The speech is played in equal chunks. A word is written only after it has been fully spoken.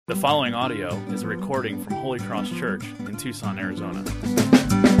The following audio is a recording from Holy Cross Church in Tucson, Arizona.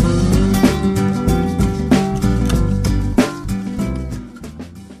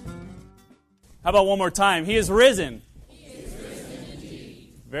 How about one more time? He is risen. He is risen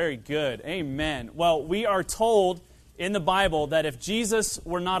indeed. Very good. Amen. Well, we are told in the Bible that if Jesus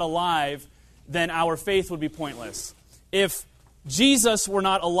were not alive, then our faith would be pointless. If Jesus were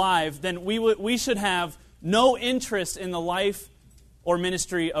not alive, then we should have no interest in the life or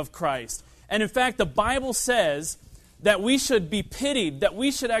ministry of Christ. And in fact, the Bible says that we should be pitied, that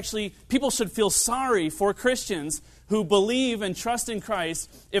people should feel sorry for Christians who believe and trust in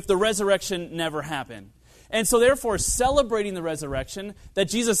Christ if the resurrection never happened. And so therefore, celebrating the resurrection, that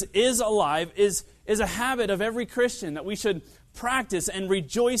Jesus is alive, is a habit of every Christian that we should practice and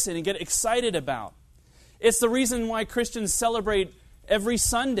rejoice in and get excited about. It's the reason why Christians celebrate every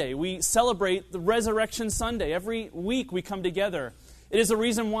Sunday. We celebrate the Resurrection Sunday. Every week we come together. It is the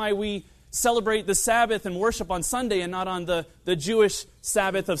reason why we celebrate the Sabbath and worship on Sunday and not on the Jewish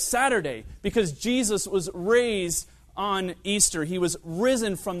Sabbath of Saturday, because Jesus was raised on Easter. He was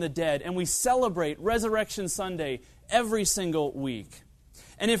risen from the dead, and we celebrate Resurrection Sunday every single week.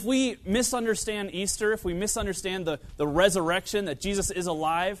 And if we misunderstand Easter, if we misunderstand the resurrection, that Jesus is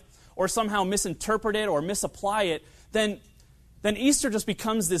alive, or somehow misinterpret it or misapply it, then Easter just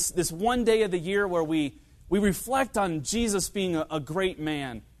becomes this one day of the year where we reflect on Jesus being a great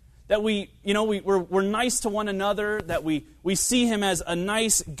man. That we're nice to one another, that we see him as a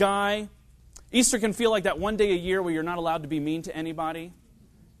nice guy. Easter can feel like that one day a year where you're not allowed to be mean to anybody.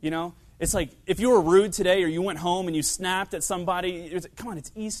 It's like if you were rude today or you went home and you snapped at somebody, come on,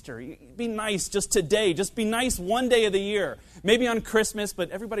 it's Easter. Be nice just today. Just be nice one day of the year. Maybe on Christmas, but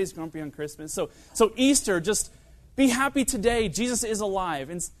everybody's grumpy on Christmas. So Easter, just be happy today. Jesus is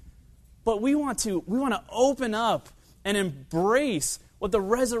alive. But we want to open up and embrace what the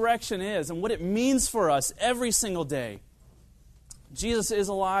resurrection is and what it means for us every single day. Jesus is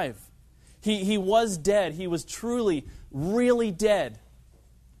alive. He was dead. He was truly, really dead.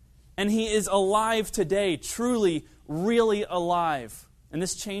 And He is alive today, truly, really alive. And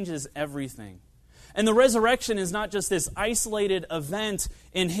this changes everything. And the resurrection is not just this isolated event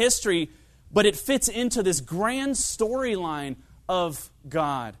in history, but it fits into this grand storyline of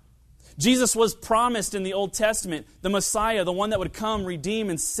God. Jesus was promised in the Old Testament. The Messiah, the one that would come, redeem,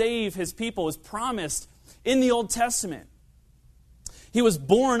 and save His people, was promised in the Old Testament. He was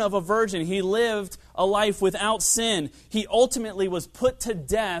born of a virgin. He lived a life without sin. He ultimately was put to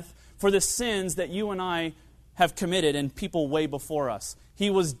death for the sins that you and I have committed and people way before us. He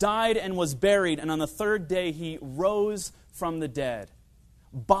died and was buried, and on the third day He rose from the dead.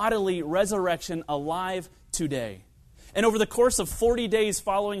 Bodily resurrection, alive today. And over the course of 40 days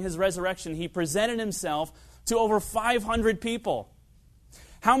following His resurrection, He presented Himself to over 500 people.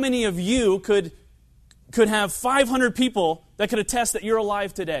 How many of you could have 500 people that could attest that you're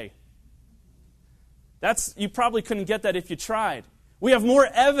alive today? You probably couldn't get that if you tried. We have more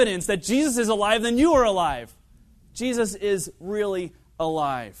evidence that Jesus is alive than you are alive. Jesus is really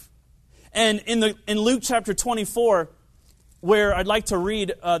alive. And in Luke chapter 24, where I'd like to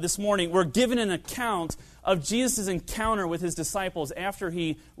read this morning, we're given an account of Jesus' encounter with His disciples after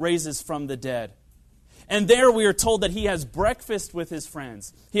He raises from the dead. And there we are told that He has breakfast with His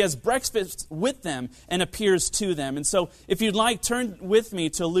friends. He has breakfast with them and appears to them. And so if you'd like, turn with me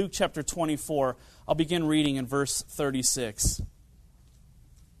to Luke chapter 24. I'll begin reading in verse 36.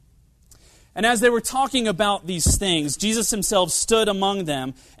 And as they were talking about these things, Jesus Himself stood among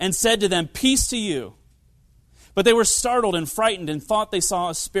them and said to them, "Peace to you." But they were startled and frightened and thought they saw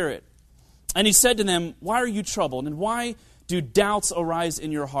a spirit. And He said to them, "Why are you troubled? And why do doubts arise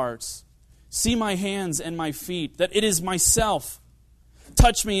in your hearts? See my hands and my feet, that it is myself.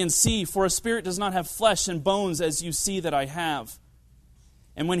 Touch me and see, for a spirit does not have flesh and bones as you see that I have."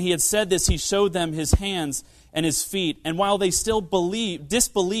 And when He had said this, He showed them His hands and His feet. And while they still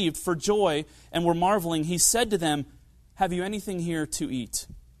disbelieved for joy and were marveling, He said to them, "Have you anything here to eat?"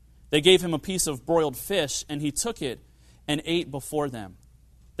 They gave Him a piece of broiled fish, and He took it and ate before them.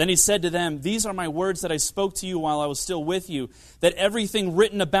 Then He said to them, "These are my words that I spoke to you while I was still with you, that everything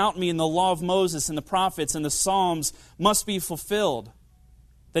written about me in the law of Moses and the prophets and the Psalms must be fulfilled."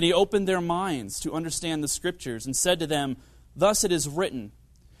 Then He opened their minds to understand the Scriptures and said to them, "Thus it is written,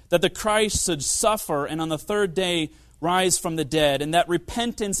 that the Christ should suffer and on the third day rise from the dead, and that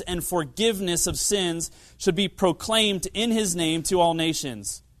repentance and forgiveness of sins should be proclaimed in His name to all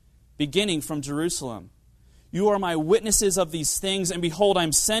nations, beginning from Jerusalem. You are my witnesses of these things, and behold, I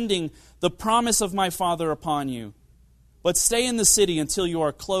am sending the promise of my Father upon you. But stay in the city until you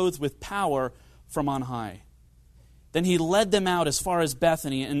are clothed with power from on high." Then he led them out as far as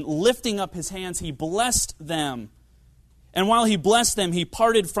Bethany, and lifting up his hands, he blessed them. And while he blessed them, he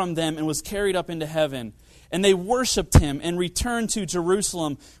parted from them and was carried up into heaven. And they worshipped him and returned to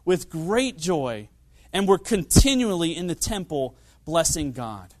Jerusalem with great joy, and were continually in the temple blessing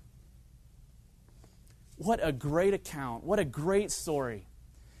God. What a great account. What a great story.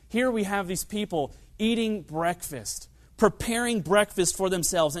 Here we have these people eating breakfast, preparing breakfast for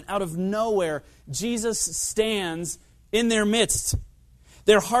themselves, and out of nowhere, Jesus stands in their midst.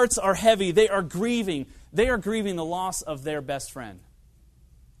 Their hearts are heavy. They are grieving. They are grieving the loss of their best friend.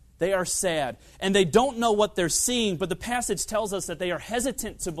 They are sad, and they don't know what they're seeing, but the passage tells us that they are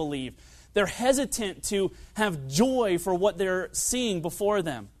hesitant to believe. They're hesitant to have joy for what they're seeing before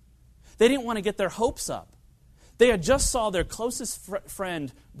them. They didn't want to get their hopes up. They had just saw their closest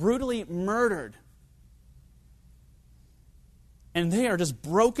friend brutally murdered. And they are just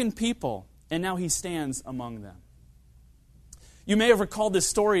broken people, and now he stands among them. You may have recalled this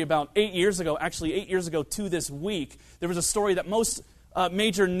story about 8 years ago, actually 8 years ago to this week. There was a story that most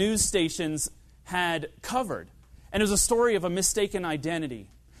major news stations had covered. And it was a story of a mistaken identity.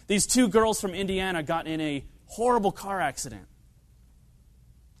 These two girls from Indiana got in a horrible car accident.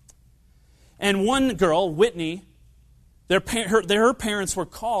 And one girl, Whitney, her parents were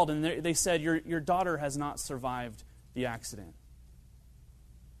called, and they said, your daughter has not survived the accident.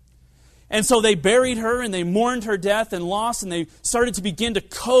 And so they buried her, and they mourned her death and loss, and they started to begin to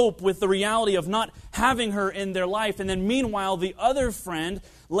cope with the reality of not having her in their life. And then meanwhile, the other friend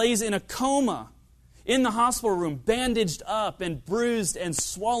lays in a coma in the hospital room, bandaged up and bruised and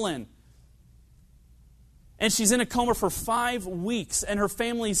swollen. And she's in a coma for 5 weeks, and her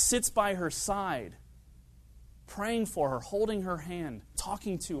family sits by her side, praying for her, holding her hand,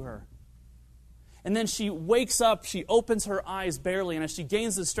 talking to her. And then she wakes up, she opens her eyes barely, and as she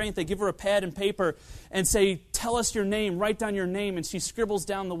gains the strength, they give her a pad and paper and say, tell us your name, write down your name, and she scribbles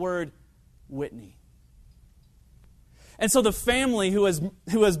down the word, Whitney. And so the family who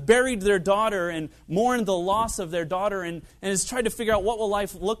has buried their daughter and mourned the loss of their daughter and has tried to figure out what will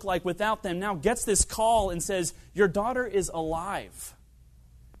life look like without them now gets this call and says, your daughter is alive,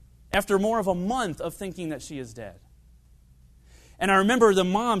 after more of a month of thinking that she is dead. And I remember the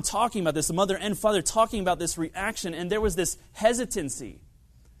mom talking about this, the mother and father talking about this reaction, and there was this hesitancy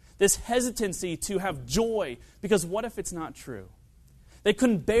to have joy, because what if it's not true? They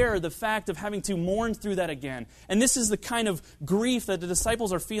couldn't bear the fact of having to mourn through that again. And this is the kind of grief that the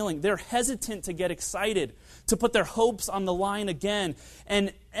disciples are feeling. They're hesitant to get excited, to put their hopes on the line again.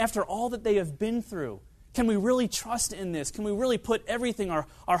 And after all that they have been through, can we really trust in this? Can we really put everything, our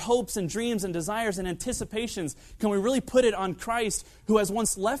hopes and dreams and desires and anticipations, can we really put it on Christ who has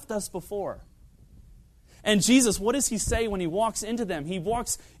once left us before? And Jesus, what does he say when he walks into them? He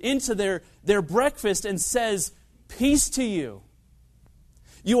walks into their breakfast and says, peace to you.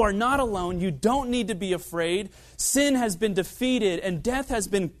 You are not alone. You don't need to be afraid. Sin has been defeated and death has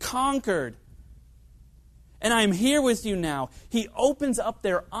been conquered. And I am here with you now. He opens up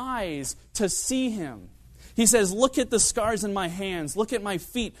their eyes to see him. He says, look at the scars in my hands. Look at my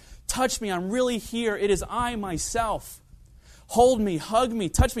feet. Touch me. I'm really here. It is I myself. Hold me, hug me,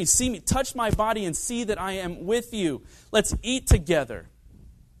 touch me, see me. Touch my body and see that I am with you. Let's eat together.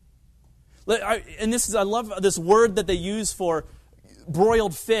 I love this word that they use for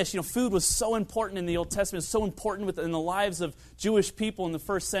broiled fish. Food was so important in the Old Testament, so important in the lives of Jewish people in the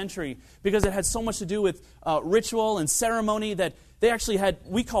first century, because it had so much to do with ritual and ceremony that they actually had,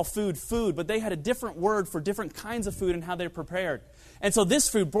 we call food, but they had a different word for different kinds of food and how they're prepared. And so this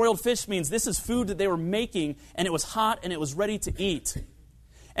food, broiled fish, means this is food that they were making, and it was hot and it was ready to eat.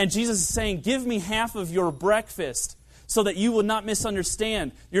 And Jesus is saying, give me half of your breakfast so that you will not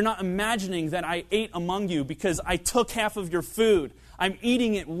misunderstand. You're not imagining that I ate among you because I took half of your food. I'm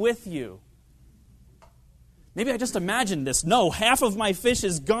eating it with you. Maybe I just imagined this. No, half of my fish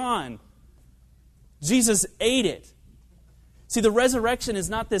is gone. Jesus ate it. See, the resurrection is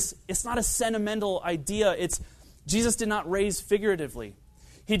not this, it's not a sentimental idea. Jesus did not raise figuratively.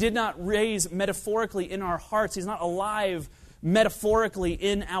 He did not raise metaphorically in our hearts. He's not alive metaphorically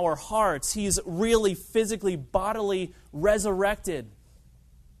in our hearts. He's really, physically, bodily resurrected.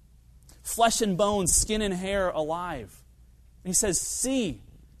 Flesh and bones, skin and hair alive. And he says, see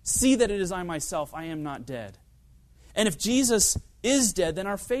that it is I myself, I am not dead. And if Jesus is dead, then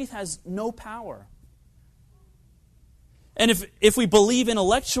our faith has no power. And if we believe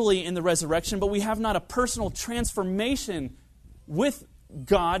intellectually in the resurrection, but we have not a personal transformation with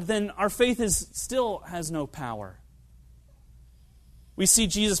God, then our faith still has no power. We see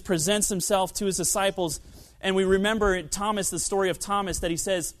Jesus presents himself to his disciples, and we remember Thomas, the story of Thomas, that he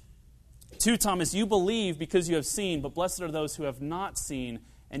says, 2 Thomas, you believe because you have seen, but blessed are those who have not seen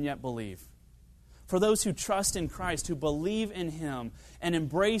and yet believe. For those who trust in Christ, who believe in Him and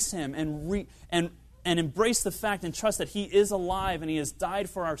embrace Him and embrace the fact and trust that He is alive and He has died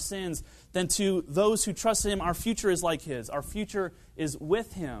for our sins, then to those who trust in Him, our future is like His. Our future is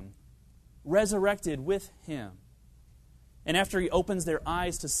with Him, resurrected with Him. And after He opens their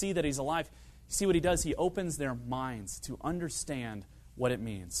eyes to see that He's alive, see what He does? He opens their minds to understand what it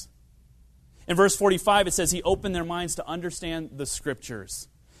means. In verse 45, it says, He opened their minds to understand the Scriptures.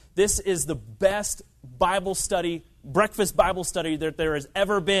 This is the best Bible study, breakfast Bible study that there has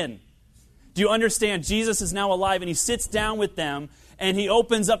ever been. Do you understand? Jesus is now alive, and He sits down with them, and He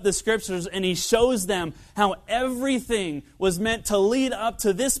opens up the Scriptures, and He shows them how everything was meant to lead up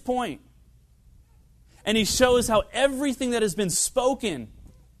to this point. And He shows how everything that has been spoken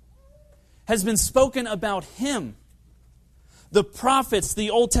about Him. The prophets,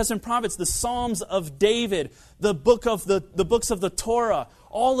 the Old Testament prophets, the Psalms of David, the books of the Torah,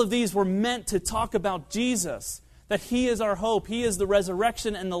 all of these were meant to talk about Jesus, that He is our hope, He is the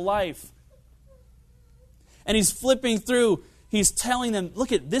resurrection and the life. And He's flipping through, He's telling them,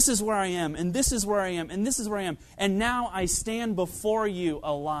 look at, this is where I am, and this is where I am, and this is where I am, and now I stand before you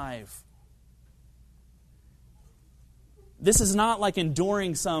alive. This is not like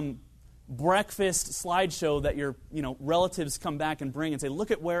enduring some breakfast slideshow that your relatives come back and bring and say,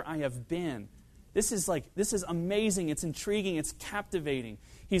 look at where I have been. This is amazing, it's intriguing, it's captivating.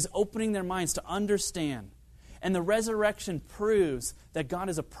 He's opening their minds to understand. And the resurrection proves that God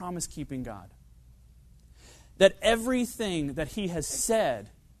is a promise-keeping God. That everything that He has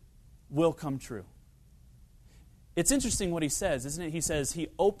said will come true. It's interesting what He says, isn't it? He says He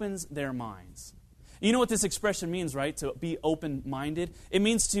opens their minds. You know what this expression means, right? To be open-minded. It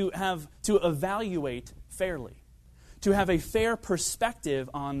means to evaluate fairly. To have a fair perspective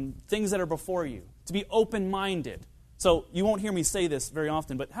on things that are before you. To be open-minded. So you won't hear me say this very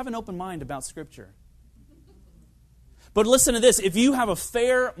often, but have an open mind about Scripture. But listen to this. If you have a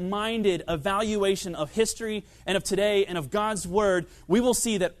fair-minded evaluation of history and of today and of God's Word, we will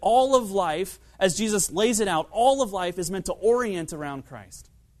see that all of life, as Jesus lays it out, all of life is meant to orient around Christ.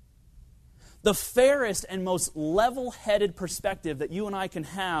 The fairest and most level-headed perspective that you and I can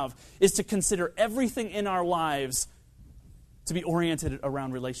have is to consider everything in our lives to be oriented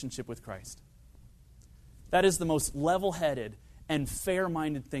around relationship with Christ. That is the most level-headed and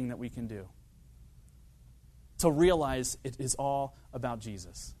fair-minded thing that we can do. To realize it is all about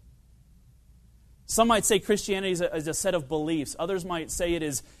Jesus. Some might say Christianity is a set of beliefs. Others might say it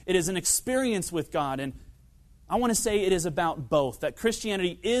is an experience with God. And I want to say it is about both. That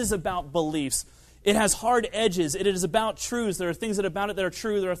Christianity is about beliefs. It has hard edges. It is about truths. There are things about it that are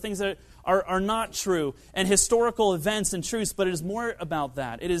true. There are things that are not true. And historical events and truths. But it is more about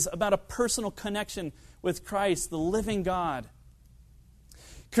that. It is about a personal connection with Christ, the living God.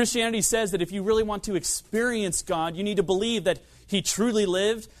 Christianity says that if you really want to experience God, you need to believe that He truly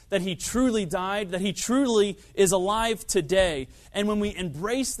lived, that He truly died, that He truly is alive today. And when we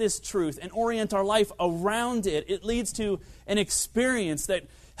embrace this truth and orient our life around it, it leads to an experience that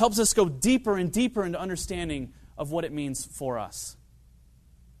helps us go deeper and deeper into understanding of what it means for us.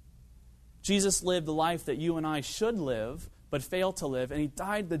 Jesus lived the life that you and I should live, but fail to live, and He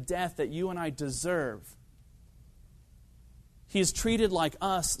died the death that you and I deserve. He is treated like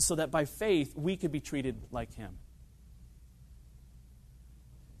us so that by faith we could be treated like Him.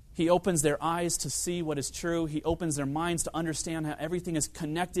 He opens their eyes to see what is true. He opens their minds to understand how everything is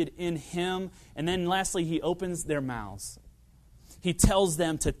connected in Him. And then lastly, He opens their mouths. He tells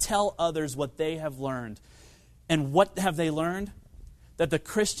them to tell others what they have learned. And what have they learned? That the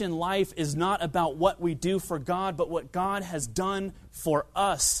Christian life is not about what we do for God, but what God has done for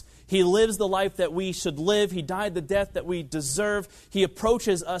us. He lives the life that we should live. He died the death that we deserve. He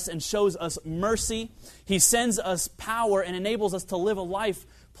approaches us and shows us mercy. He sends us power and enables us to live a life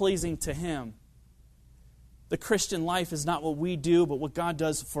pleasing to Him. The Christian life is not what we do, but what God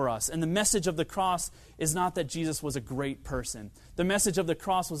does for us. And the message of the cross is not that Jesus was a great person. The message of the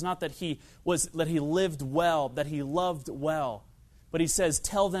cross was not that He lived well, that He loved well. But He says,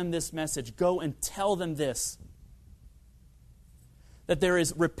 tell them this message. Go and tell them this. That there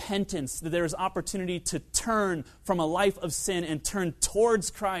is repentance, that there is opportunity to turn from a life of sin and turn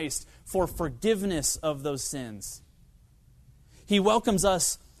towards Christ for forgiveness of those sins. He welcomes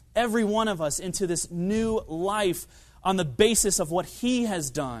us, every one of us, into this new life on the basis of what He has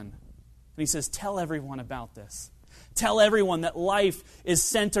done. And He says, tell everyone about this. Tell everyone that life is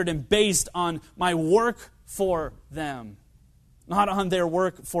centered and based on my work for them. not on their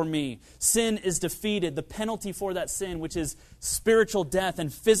work for me. Sin is defeated. The penalty for that sin, which is spiritual death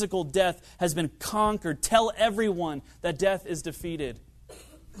and physical death, has been conquered. Tell everyone that death is defeated.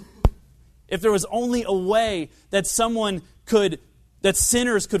 If there was only a way that that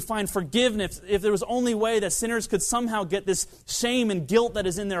sinners could find forgiveness, if there was only a way that sinners could somehow get this shame and guilt that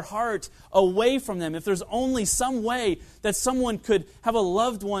is in their heart away from them, if there's only some way that someone could have a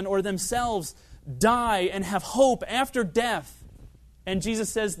loved one or themselves die and have hope after death, and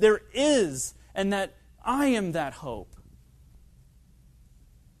Jesus says there is, and that I am that hope.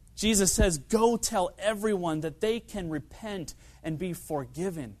 Jesus says, go tell everyone that they can repent and be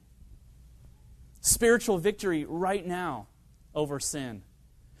forgiven. Spiritual victory right now over sin.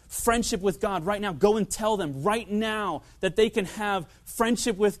 Friendship with God right now. Go and tell them right now that they can have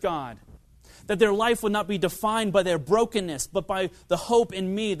friendship with God. That their life will not be defined by their brokenness, but by the hope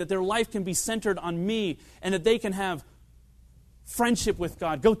in me. That their life can be centered on me, and that they can have friendship with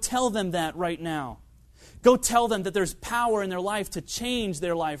God. Go tell them that right now. Go tell them that there's power in their life to change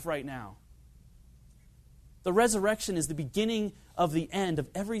their life right now. The resurrection is the beginning of the end of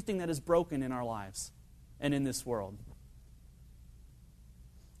everything that is broken in our lives and in this world.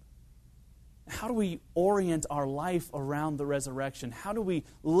 How do we orient our life around the resurrection? How do we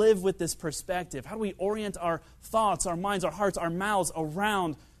live with this perspective? How do we orient our thoughts, our minds, our hearts, our mouths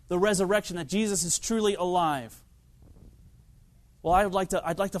around the resurrection, that Jesus is truly alive? Well, I'd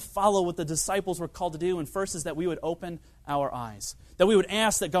like to follow what the disciples were called to do, and first is that we would open our eyes. That we would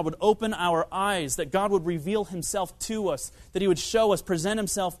ask that God would open our eyes, that God would reveal Himself to us, that He would show us, present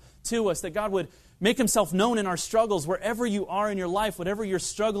Himself to us, that God would make Himself known in our struggles, wherever you are in your life, whatever you're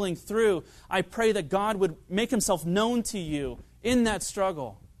struggling through. I pray that God would make Himself known to you in that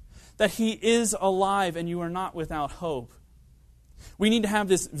struggle, that He is alive and you are not without hope. We need to have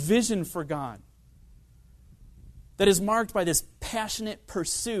this vision for God that is marked by this passionate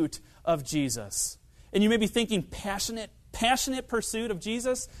pursuit of Jesus. And you may be thinking, passionate pursuit of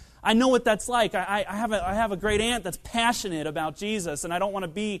Jesus? I know what that's like. I have a great aunt that's passionate about Jesus, and I don't want to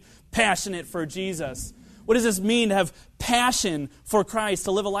be passionate for Jesus. What does this mean to have passion for Christ,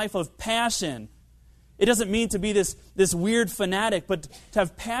 to live a life of passion? It doesn't mean to be this weird fanatic, but to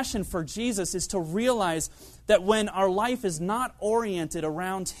have passion for Jesus is to realize that when our life is not oriented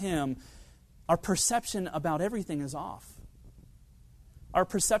around Him, our perception about everything is off. Our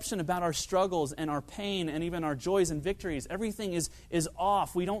perception about our struggles and our pain and even our joys and victories, everything is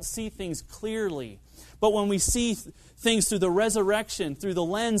off. We don't see things clearly. But when we see things through the resurrection, through the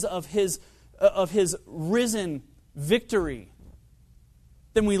lens of His risen victory,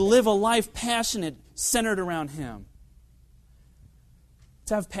 then we live a life passionate, centered around Him.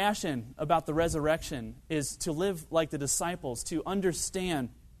 To have passion about the resurrection is to live like the disciples, to understand,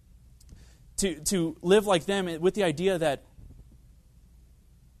 to live like them with the idea that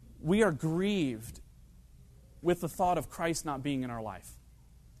we are grieved with the thought of Christ not being in our life.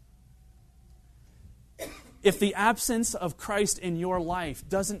 If the absence of Christ in your life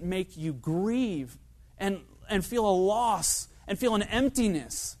doesn't make you grieve and feel a loss and feel an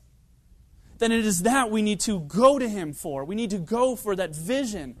emptiness, then it is that we need to go to Him for. We need to go for that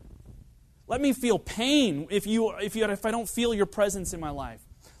vision. Let me feel pain if I don't feel your presence in my life.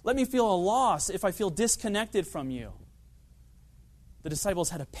 Let me feel a loss if I feel disconnected from you. The disciples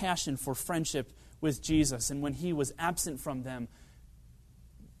had a passion for friendship with Jesus, and when He was absent from them,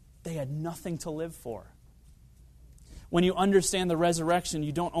 they had nothing to live for. When you understand the resurrection,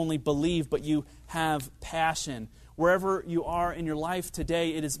 you don't only believe, but you have passion. Wherever you are in your life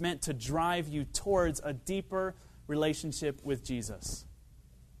today, it is meant to drive you towards a deeper relationship with Jesus.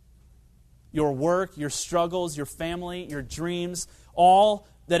 Your work, your struggles, your family, your dreams, all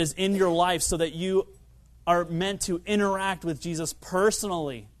that is in your life so that you are meant to interact with Jesus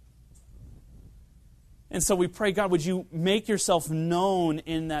personally. And so we pray, God, would you make yourself known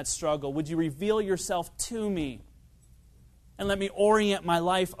in that struggle? Would you reveal yourself to me? And let me orient my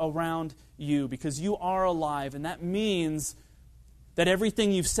life around you, because you are alive, and that means that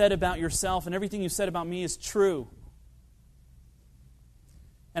everything you've said about yourself and everything you've said about me is true.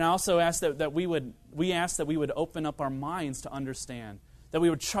 And I also ask that we would open up our minds to understand, that we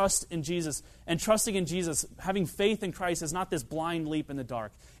would trust in Jesus. And trusting in Jesus, having faith in Christ, is not this blind leap in the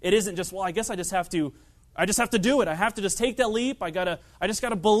dark. It isn't just, well, I guess I just have to do it. I have to just take that leap. I just got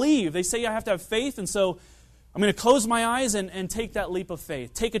to believe. They say I have to have faith, and so I'm going to close my eyes and take that leap of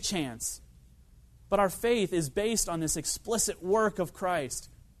faith. Take a chance. But our faith is based on this explicit work of Christ.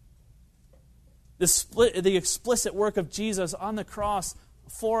 The explicit work of Jesus on the cross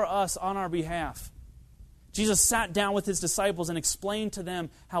for us on our behalf. Jesus sat down with his disciples and explained to them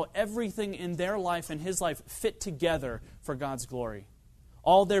how everything in their life and his life fit together for God's glory.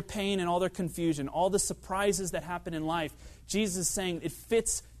 All their pain and all their confusion, all the surprises that happen in life, Jesus is saying it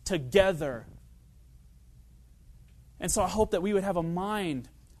fits together. And so I hope that we would have a mind,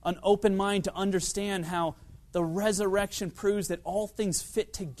 an open mind to understand how the resurrection proves that all things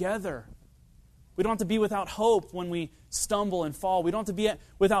fit together. We don't have to be without hope when we stumble and fall. We don't have to be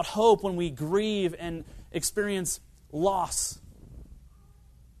without hope when we grieve and experience loss.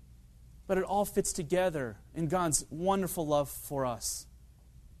 But it all fits together in God's wonderful love for us.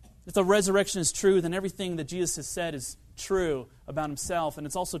 If the resurrection is true, then everything that Jesus has said is true about himself, and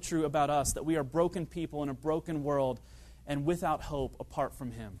it's also true about us, that we are broken people in a broken world and without hope apart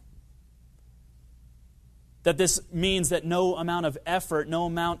from him. That this means that no amount of effort, no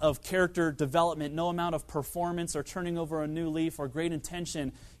amount of character development, no amount of performance or turning over a new leaf or great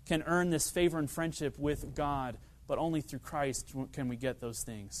intention can earn this favor and friendship with God, but only through Christ can we get those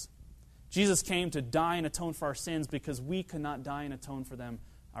things. Jesus came to die and atone for our sins because we could not die and atone for them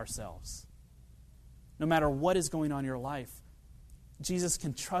ourselves. No matter what is going on in your life, Jesus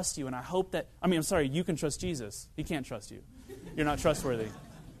can trust you, and I hope that, you can trust Jesus. He can't trust you. You're not trustworthy.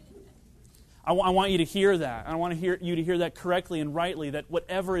 I want you to hear that. I want you to hear that correctly and rightly, that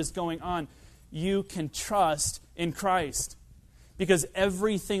whatever is going on, you can trust in Christ. Because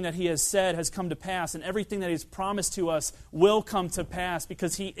everything that he has said has come to pass, and everything that he has promised to us will come to pass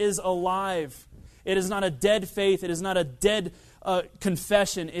because he is alive. It is not a dead faith. It is not a dead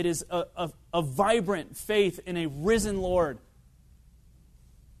confession. It is a vibrant faith in a risen Lord.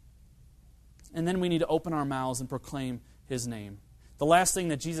 And then we need to open our mouths and proclaim his name. The last thing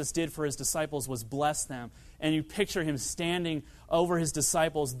that Jesus did for his disciples was bless them. And you picture him standing over his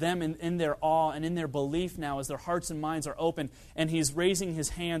disciples, them in their awe and in their belief now as their hearts and minds are open. And he's raising his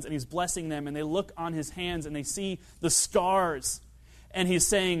hands and he's blessing them. And they look on his hands and they see the scars. And he's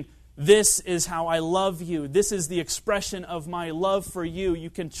saying, this is how I love you. This is the expression of my love for you. You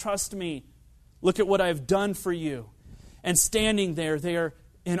can trust me. Look at what I've done for you. And standing there, they are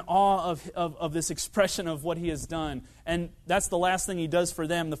in awe of this expression of what he has done. And that's the last thing he does for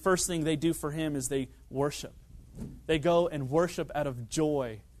them. The first thing they do for him is they worship. They go and worship out of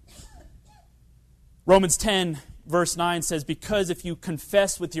joy. Romans 10, verse 9 says, because if you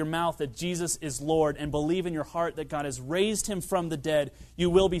confess with your mouth that Jesus is Lord and believe in your heart that God has raised him from the dead,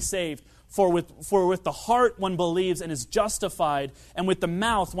 you will be saved. For with the heart one believes and is justified, and with the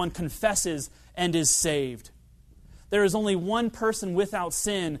mouth one confesses and is saved. There is only one person without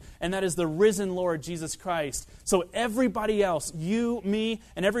sin, and that is the risen Lord Jesus Christ. So everybody else, you, me,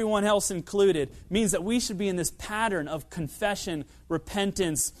 and everyone else included, means that we should be in this pattern of confession,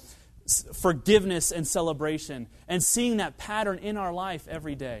 repentance, forgiveness, and celebration, and seeing that pattern in our life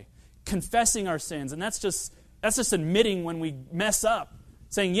every day. Confessing our sins, and that's just admitting when we mess up.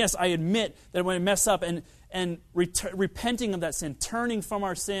 Saying, yes, I admit that when I mess up, and repenting of that sin, turning from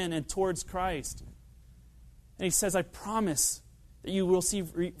our sin and towards Christ. And he says, I promise that you will see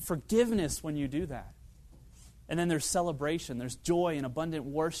forgiveness when you do that. And then there's celebration, there's joy and abundant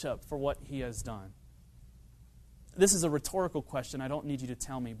worship for what he has done. This is a rhetorical question. I don't need you to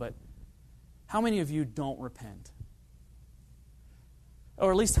tell me, but how many of you don't repent? Or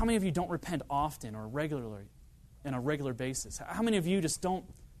at least how many of you don't repent often or regularly, on a regular basis? How many of you just don't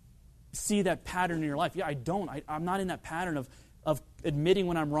see that pattern in your life? Yeah, I don't. I'm not in that pattern of admitting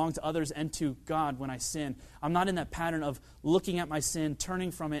when I'm wrong to others and to God when I sin. I'm not in that pattern of looking at my sin,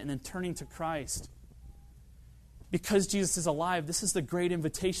 turning from it, and then turning to Christ. Because Jesus is alive, this is the great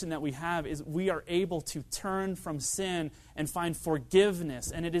invitation that we have, is we are able to turn from sin and find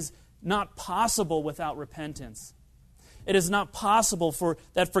forgiveness. And it is not possible without repentance. It is not possible for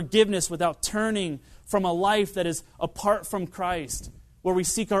that forgiveness without turning from a life that is apart from Christ, where we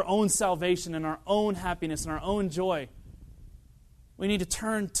seek our own salvation and our own happiness and our own joy. We need to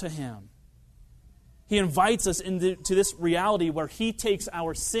turn to him. He invites us into this reality where he takes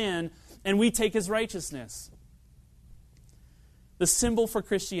our sin and we take his righteousness. The symbol for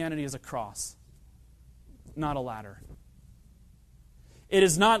Christianity is a cross, not a ladder. It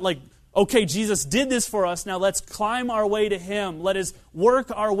is not like, okay, Jesus did this for us, now let's climb our way to him. Let us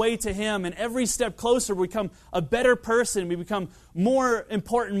work our way to him, and every step closer we become a better person. We become more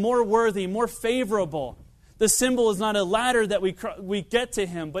important, more worthy, more favorable. The symbol is not a ladder that we get to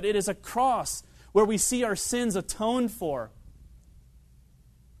him, but it is a cross where we see our sins atoned for.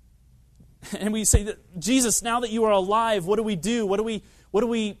 And we say that, Jesus, now that you are alive, what do we do? What do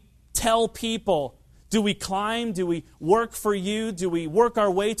we tell people? Do we climb? Do we work for you? Do we work our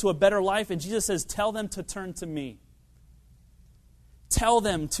way to a better life? And Jesus says, tell them to turn to me. Tell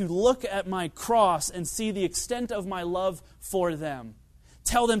them to look at my cross and see the extent of my love for them.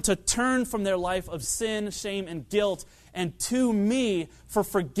 Tell them to turn from their life of sin, shame, and guilt and to me for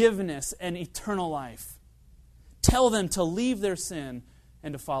forgiveness and eternal life. Tell them to leave their sin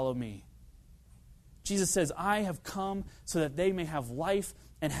and to follow me. Jesus says, I have come so that they may have life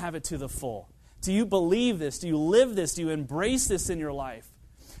and have it to the full. Do you believe this? Do you live this? Do you embrace this in your life?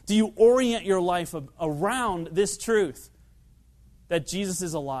 Do you orient your life around this truth that Jesus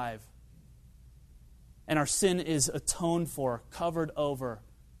is alive and our sin is atoned for, covered over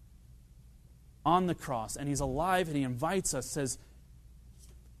on the cross, and He's alive and He invites us, says,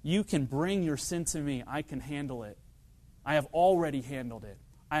 you can bring your sin to me. I can handle it. I have already handled it.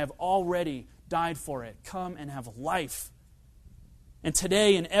 I have already died for it. Come and have life. And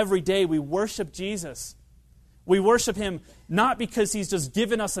today and every day we worship Jesus. We worship Him not because He's just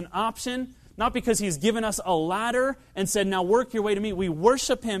given us an option, not because He's given us a ladder and said, now work your way to me. We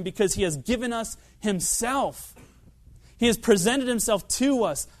worship Him because He has given us Himself. He has presented Himself to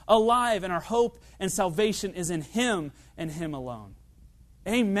us alive, and our hope and salvation is in Him and Him alone.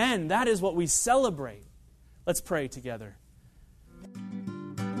 Amen. That is what we celebrate. Let's pray together.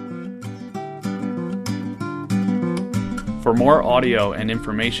 For more audio and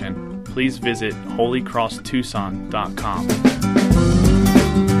information, please visit holycrosstucson.com.